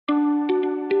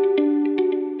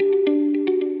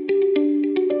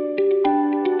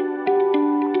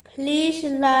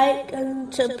like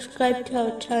and subscribe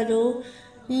to our channel.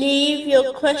 Leave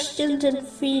your questions and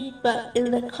feedback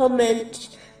in the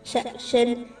comments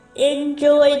section.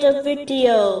 Enjoy the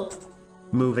video.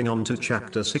 Moving on to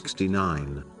chapter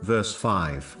 69, verse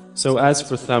 5. So as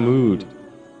for Thamud,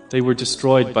 they were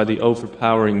destroyed by the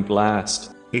overpowering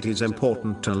blast. It is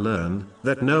important to learn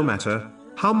that no matter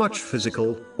how much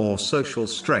physical or social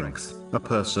strength a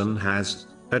person has,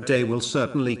 a day will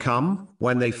certainly come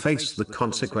when they face the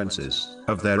consequences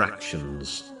of their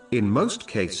actions. In most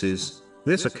cases,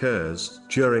 this occurs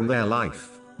during their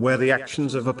life, where the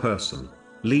actions of a person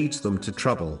leads them to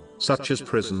trouble, such as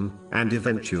prison, and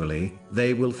eventually,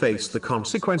 they will face the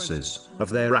consequences of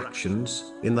their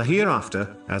actions in the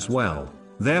hereafter as well.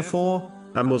 Therefore,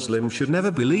 a Muslim should never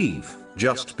believe,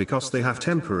 just because they have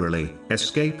temporarily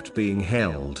escaped being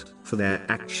held for their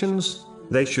actions,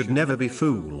 they should never be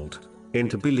fooled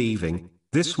into believing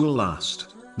this will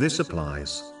last. This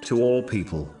applies to all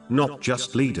people, not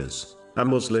just leaders. A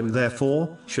Muslim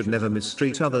therefore should never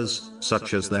mistreat others,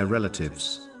 such as their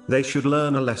relatives. They should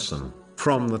learn a lesson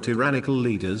from the tyrannical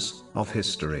leaders of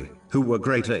history, who were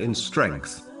greater in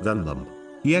strength than them.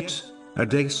 Yet, a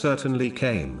day certainly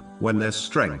came when their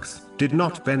strength did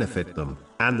not benefit them,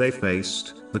 and they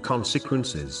faced the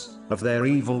consequences of their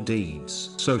evil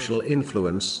deeds. Social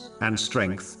influence and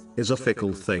strength is a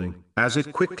fickle thing, as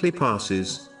it quickly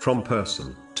passes from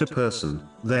person to person,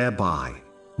 thereby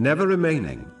never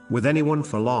remaining with anyone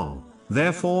for long.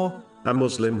 Therefore, a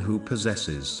Muslim who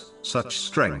possesses such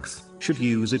strength should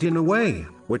use it in a way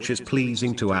which is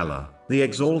pleasing to Allah, the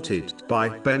Exalted, by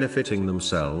benefiting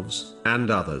themselves and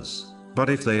others. But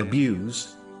if they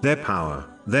abuse their power,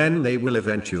 then they will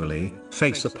eventually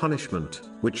face a punishment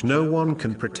which no one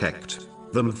can protect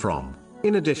them from.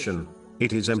 In addition,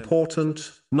 it is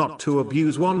important not to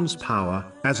abuse one's power,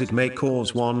 as it may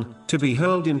cause one to be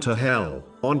hurled into hell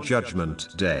on Judgment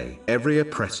Day. Every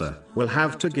oppressor will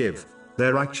have to give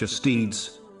their righteous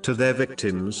deeds to their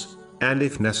victims, and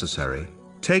if necessary,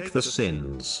 take the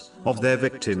sins of their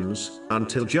victims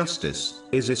until justice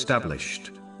is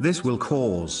established. This will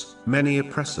cause many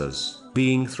oppressors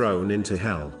being thrown into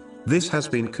hell. This has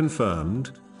been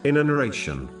confirmed in a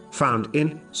narration found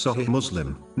in Sahih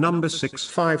Muslim, number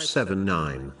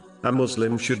 6579. A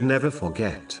Muslim should never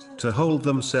forget to hold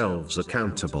themselves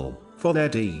accountable for their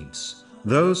deeds.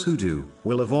 Those who do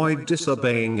will avoid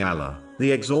disobeying Allah,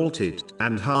 the Exalted,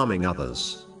 and harming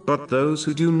others. But those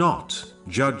who do not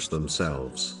judge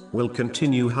themselves will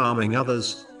continue harming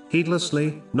others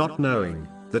heedlessly, not knowing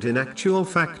that in actual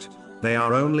fact they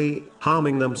are only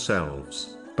harming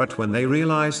themselves. But when they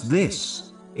realize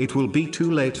this, it will be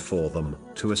too late for them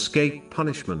to escape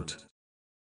punishment.